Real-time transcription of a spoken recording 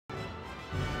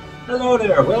Hello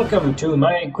there, welcome to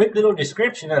my quick little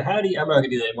description on how to, I'm not going to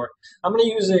do that anymore. I'm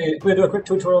going to do a quick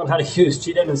tutorial on how to use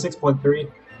Cheat-Engine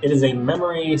 6.3. It is a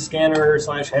memory scanner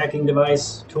slash hacking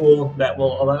device tool that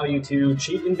will allow you to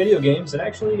cheat in video games and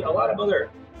actually a lot of other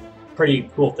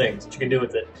pretty cool things that you can do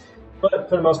with it. But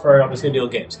for the most part, I'm just going to deal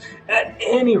with games. At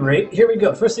any rate, here we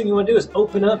go. First thing you want to do is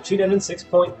open up Cheat-Engine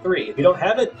 6.3. If you don't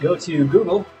have it, go to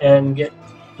Google and get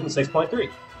 6.3.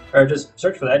 Or just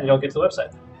search for that and you'll get to the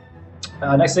website.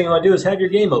 Next thing you want to do is have your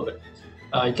game open.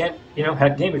 You can't,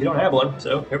 hack a game if you don't have one,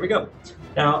 so here we go.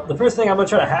 Now, the first thing I'm going to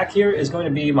try to hack here is going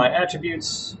to be my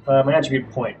attributes, my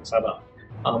attribute points. How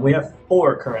about? We have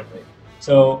 4 currently,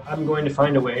 so I'm going to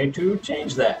find a way to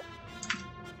change that.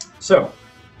 So,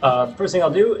 the first thing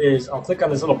I'll do is I'll click on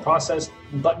this little process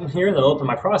button here, and it'll open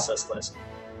my process list.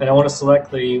 And I want to select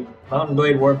the Mount &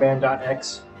 Blade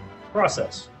Warband.x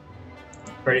process.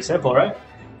 Pretty simple, right?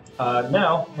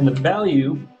 Now, in the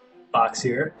value box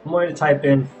here, I'm going to type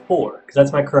in 4 because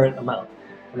that's my current amount,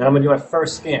 and then I'm going to do my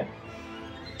first scan.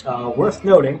 Worth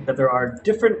noting that there are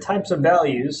different types of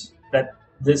values that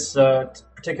this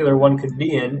particular one could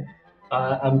be in.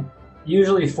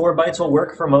 Usually 4 bytes will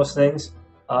work for most things.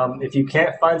 If you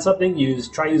can't find something,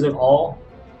 try using all.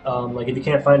 Like if you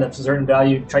can't find a certain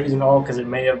value, try using all because it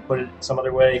may have put it some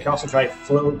other way. You can also try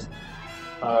float.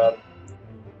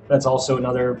 That's also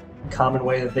another common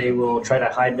way that they will try to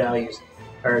hide values,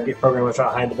 or get programmers try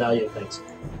to hide the value of things.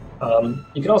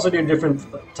 You can also do different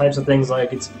types of things,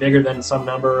 like it's bigger than some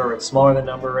number, or it's smaller than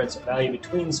number, it's a value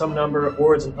between some number,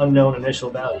 or it's an unknown initial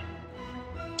value.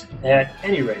 At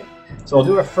any rate, so we'll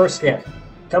do our first scan.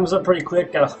 Comes up pretty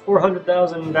quick, got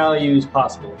 400,000 values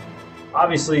possible.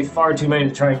 Obviously far too many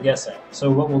to try and guess at.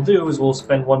 So what we'll do is we'll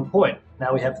spend 1 point.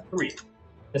 Now we have 3.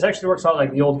 This actually works out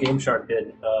like the old Game Shark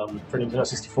did for Nintendo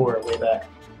 64 way back.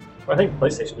 Or I think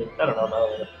PlayStation did. I don't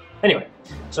know. Anyway,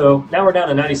 so now we're down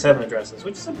to 97 addresses,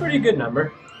 which is a pretty good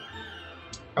number.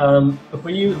 If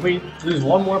we lose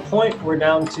 1 more point, we're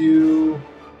down to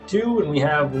 2, and we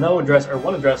have no address, or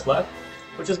 1 address left,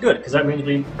 which is good because that means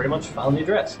we pretty much found the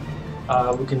address.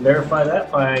 We can verify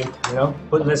that by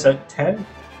putting this at 10,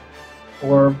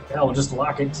 or we'll just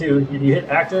lock it too. If you hit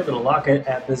active, it'll lock it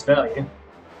at this value.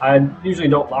 I usually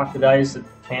don't lock the dice; it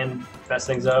can mess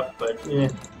things up, but you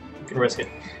can risk it.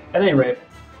 At any rate.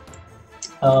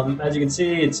 As you can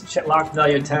see, it's locked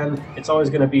value at 10. It's always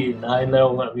going to be 9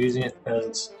 though when I'm using it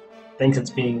because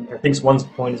it thinks 1's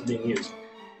point is being used.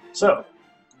 So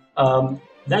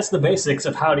that's the basics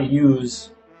of how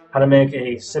to make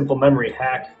a simple memory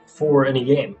hack for any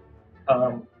game.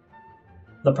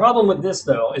 The problem with this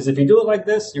though is if you do it like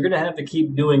this, you're going to have to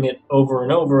keep doing it over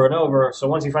and over and over. So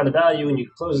once you find the value and you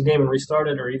close the game and restart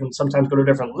it, or even sometimes go to a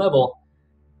different level,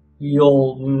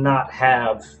 you'll not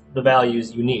have the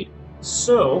values you need.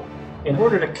 So, in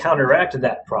order to counteract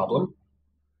that problem,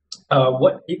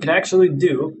 what you can actually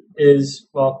do is,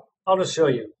 well, I'll just show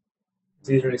you.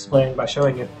 It's easier to explain by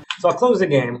showing you. So I'll close the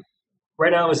game.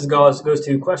 Right now this goes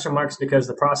to question marks because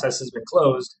the process has been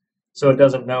closed, so it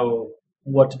doesn't know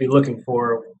what to be looking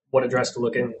for, what address to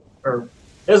look in, or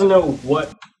it doesn't know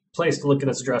what place to look in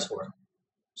this address for.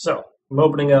 So, I'm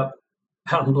opening up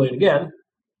Mount & Blade again.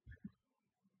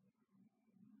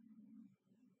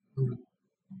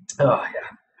 Oh, yeah.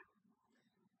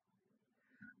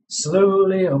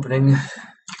 Slowly opening.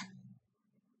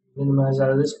 Minimize out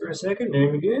of this for a second.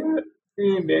 There we go.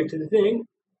 And back to the thing.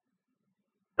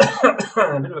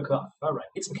 A bit of a cough. Alright,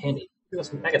 get some candy. I got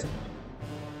some.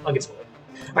 I'll get some later.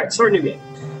 Alright, start a new game.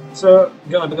 So,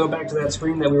 gonna go back to that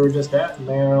screen that we were just at.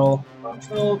 Mail,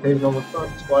 control, page number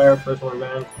front, squire, first order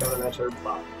man, counter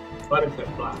blah. Button click,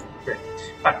 blah. Great.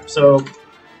 Alright, so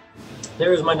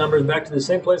there's my numbers back to the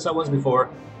same place I was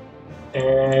before.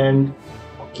 And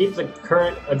I'll keep the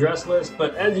current address list,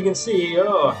 but as you can see,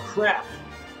 oh crap,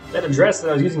 that address that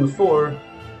I was using before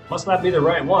must not be the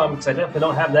right one because I definitely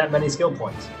don't have that many skill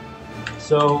points.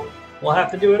 So we'll have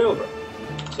to do it over.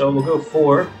 So we'll go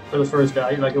 4 for the first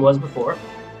value like it was before.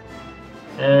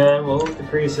 And we'll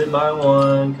decrease it by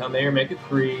 1, come here, make it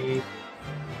 3.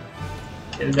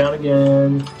 Get it down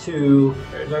again, 2,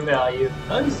 there's our value.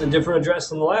 Now, this is a different address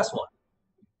than the last one.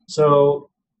 So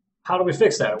how do we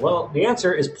fix that? Well, the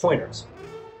answer is pointers.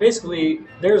 Basically,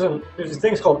 there's these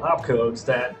things called opcodes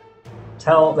that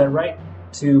write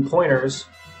to pointers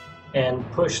and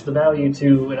push the value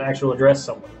to an actual address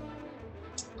somewhere.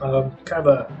 Kind of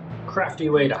a crafty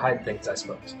way to hide things, I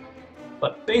suppose.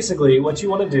 But basically, what you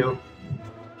want to do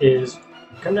is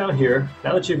come down here.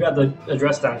 Now that you've got the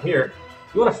address down here,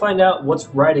 you want to find out what's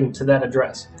writing to that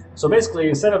address. So basically,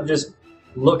 instead of just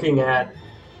looking at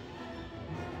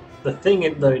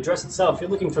the address itself, you're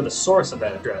looking for the source of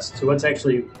that address, so what's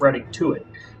actually writing to it.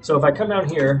 So if I come down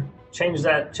here, change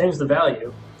the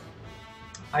value,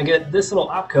 I get this little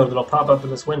opcode that'll pop up in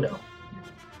this window.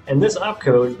 And this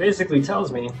opcode basically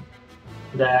tells me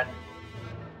that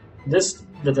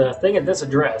the thing at this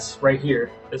address right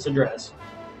here, this address,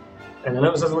 and I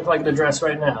know this doesn't look like an address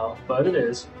right now, but it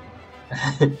is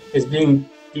being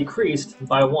decreased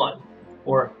by 1,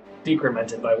 or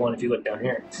decremented by 1 if you look down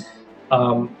here.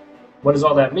 What does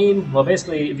all that mean? Well,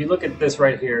 basically, if you look at this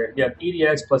right here, you have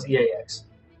EDX plus EAX.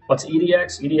 What's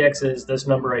EDX? EDX is this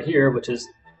number right here, which is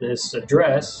this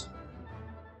address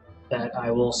that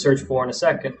I will search for in a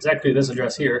second. It's actually this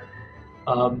address here,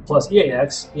 plus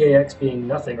EAX, EAX being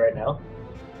nothing right now,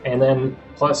 and then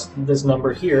plus this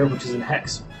number here, which is in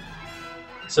hex.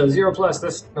 So 0 plus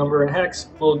this number in hex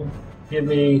will give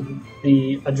me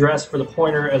the address for the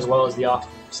pointer as well as the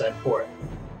offset for it.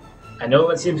 I know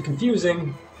that seems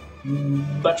confusing,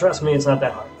 but trust me, it's not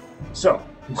that hard. So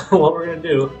what we're going to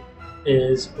do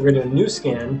is we're going to do a new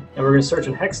scan, and we're going to search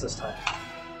in hex this time.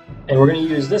 And we're going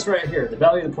to use this right here. The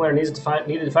value the pointer needed to find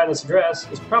this address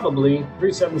is probably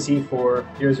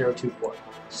 37C40024.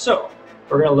 So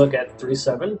we're going to look at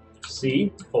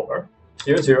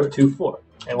 37C40024,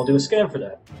 and we'll do a scan for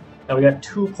that. Now we got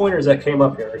 2 pointers that came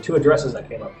up here, or 2 addresses that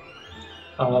came up.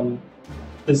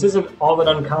 This isn't all that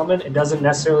uncommon. It doesn't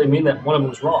necessarily mean that one of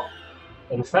them's wrong.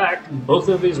 In fact, both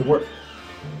of these work.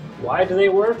 Why do they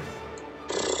work?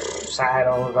 I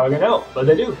don't fucking know, but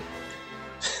they do.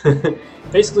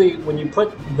 Basically, when you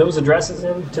put those addresses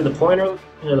into the pointer,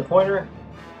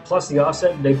 plus the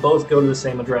offset, they both go to the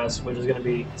same address, which is going to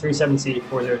be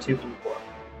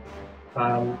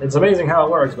 37C40224. It's amazing how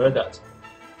it works, but it does.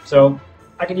 So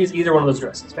I can use either one of those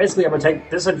addresses. Basically, I'm going to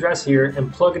take this address here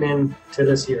and plug it in to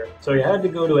this here. So you had to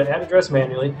go to an add address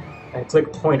manually and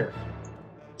click pointer.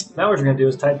 Now what you're going to do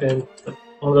is type in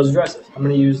one of those addresses. I'm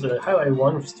going to use the highlighted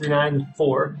one, which is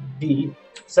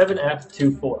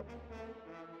 394D7F24.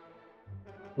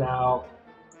 Now,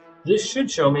 this should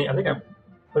show me, I think I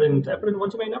put in one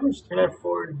too many numbers?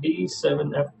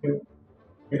 394D7F2,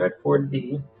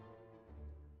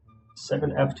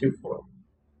 394D7F24.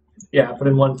 Yeah, I put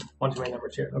in one too many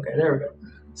numbers here. Okay, there we go.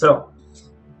 So,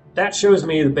 that shows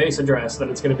me the base address that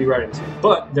it's going to be writing to.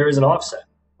 But there is an offset.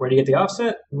 Where do you get the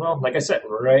offset? Well, like I said,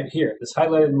 right here. This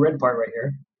highlighted red part right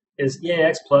here is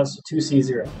EAX plus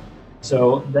 2C0.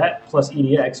 So that plus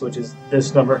EDX, which is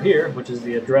this number here, which is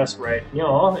the address right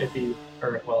y'all, it's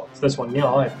this one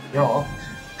y'all,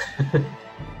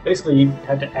 basically you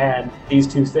have to add these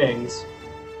 2 things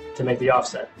to make the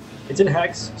offset. It's in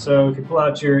hex, so if you pull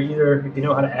out if you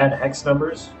know how to add hex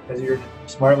numbers, because you're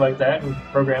smart like that in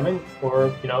programming,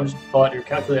 or just pull out your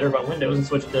calculator on Windows and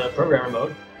switch to programmer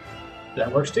mode,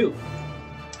 that works too.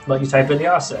 But you type in the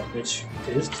offset, which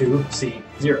is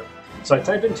 2C0. So I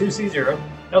type in 2C0,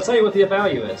 and I'll tell you what the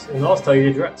value is, and it'll also tell you the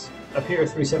address. Up here,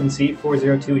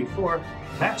 37C402E4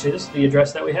 matches the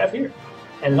address that we have here,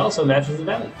 and it also matches the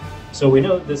value. So we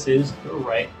know this is the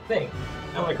right thing.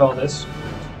 I'm going to call this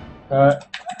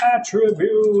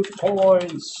attribute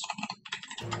points.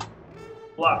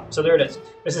 Blah. So there it is.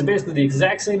 This is basically the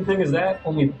exact same thing as that,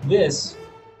 only this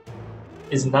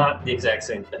is not the exact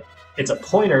same thing. It's a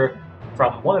pointer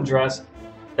from one address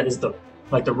that is the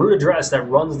root address that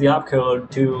runs the opcode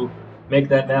to make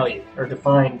that value, or to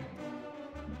find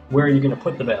where you're going to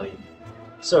put the value.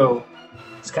 So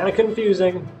it's kind of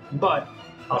confusing, but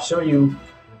I'll show you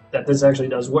that this actually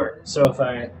does work. So if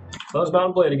I close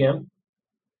Mountain Blade again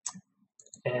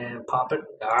and pop it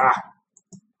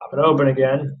open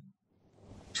again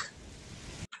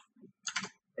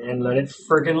and let it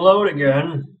freaking load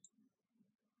again.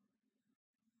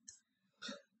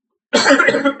 A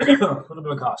little bit of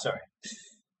a cough, sorry.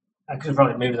 I could have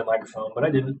probably muted the microphone, but I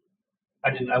didn't.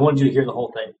 I wanted you to hear the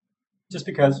whole thing. Just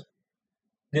because.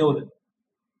 Deal with it.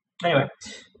 Anyway,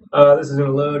 this is going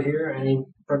to load here any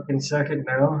freaking second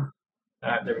now.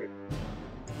 Alright, there we go.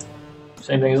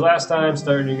 Same thing as last time.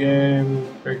 Start your game.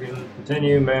 Freaking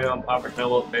continue. Mail. Popper.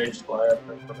 Noble. Page. Square.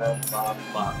 Blah, blah,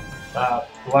 blah,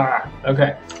 blah.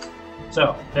 Okay.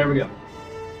 So, there we go.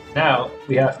 Now,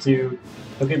 we have to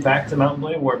hook it back to Mountain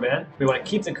Blade Warband. We want to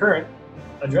keep the current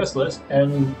address list,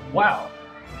 and wow,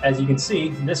 as you can see,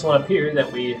 this one up here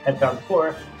that we had found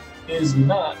before is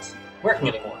not working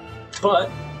anymore. But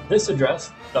this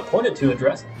address, the pointed to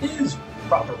address, is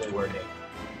properly working.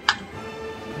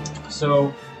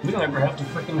 So we don't ever have to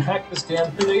freaking hack this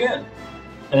damn thing again.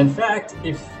 And in fact,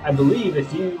 I believe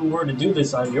if you were to do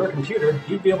this on your computer,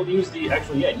 you'd be able to use you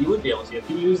would be able to. If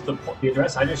you use the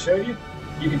address I just showed you,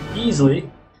 you could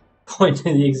easily point to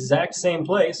the exact same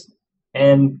place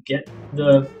and get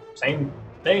the same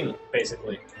thing,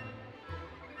 basically.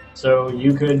 So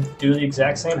you could do the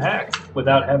exact same hack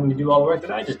without having to do all the work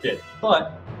that I just did.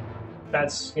 But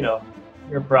that's, you know,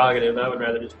 your prerogative. I would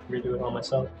rather just redo it all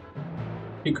myself.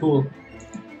 Be cool.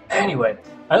 Anyway,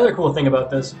 another cool thing about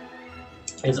this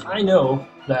is I know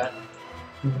that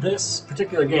this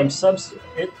particular game,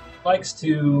 it likes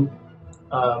to,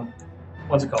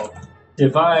 what's it called?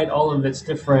 Divide all of its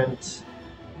different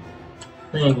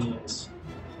things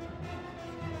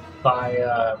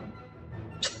by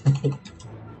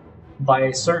by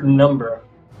a certain number.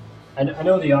 I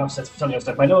know the offsets for some of the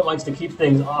stuff, but I know it likes to keep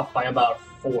things off by about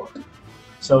 4.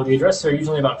 So the addresses are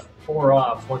usually about 4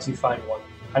 off once you find one.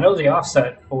 I know the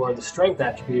offset for the strength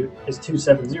attribute is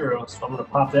 270, so I'm going to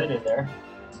pop that in there.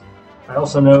 I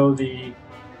also know the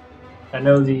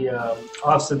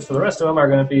offsets for the rest of them are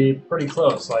going to be pretty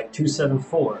close, like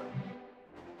 274.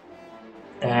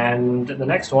 And the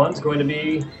next one's going to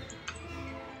be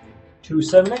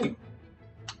 278.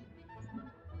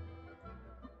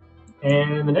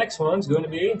 And the next one's going to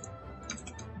be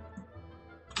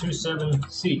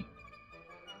 27C.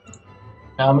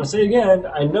 Now I'm going to say again,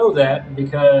 I know that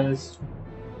because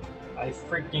I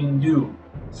freaking do.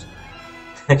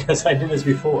 Because I did this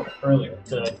before, earlier,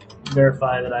 to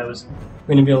verify that I was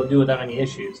going to be able to do it without any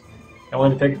issues. I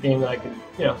wanted to pick a game that I could,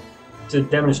 you know, to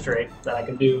demonstrate that I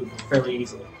can do fairly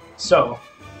easily. So,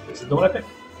 this is the one I picked.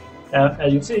 Now,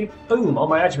 as you can see, boom, all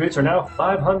my attributes are now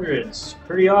 500s.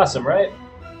 Pretty awesome, right?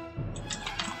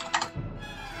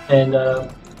 And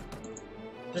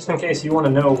just in case you want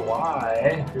to know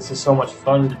why this is so much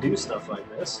fun to do stuff like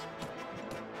this,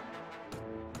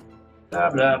 blah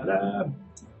blah blah.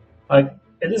 Like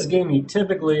in this game, you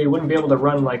typically wouldn't be able to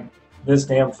run like this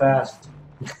damn fast,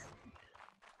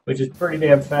 which is pretty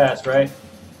damn fast, right?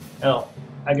 Hell,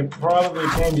 I could probably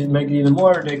change it and make it even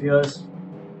more ridiculous.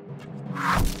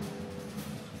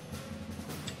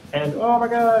 And oh my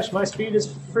gosh, my speed is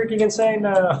freaking insane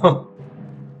now.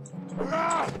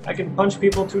 I can punch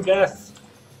people to death.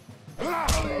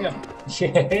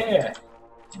 Yeah.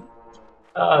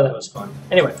 Oh, that was fun.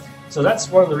 Anyway, so that's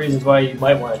one of the reasons why you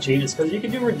might want to cheat, is because you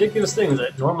can do ridiculous things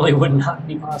that normally would not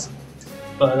be possible.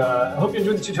 But I hope you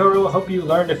enjoyed the tutorial. I hope you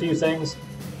learned a few things.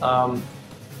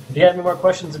 If you have any more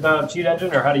questions about Cheat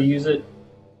Engine or how to use it,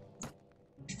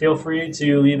 feel free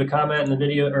to leave a comment in the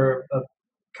video, or a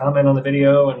comment on the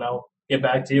video, and I'll get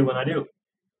back to you when I do.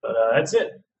 But that's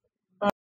it.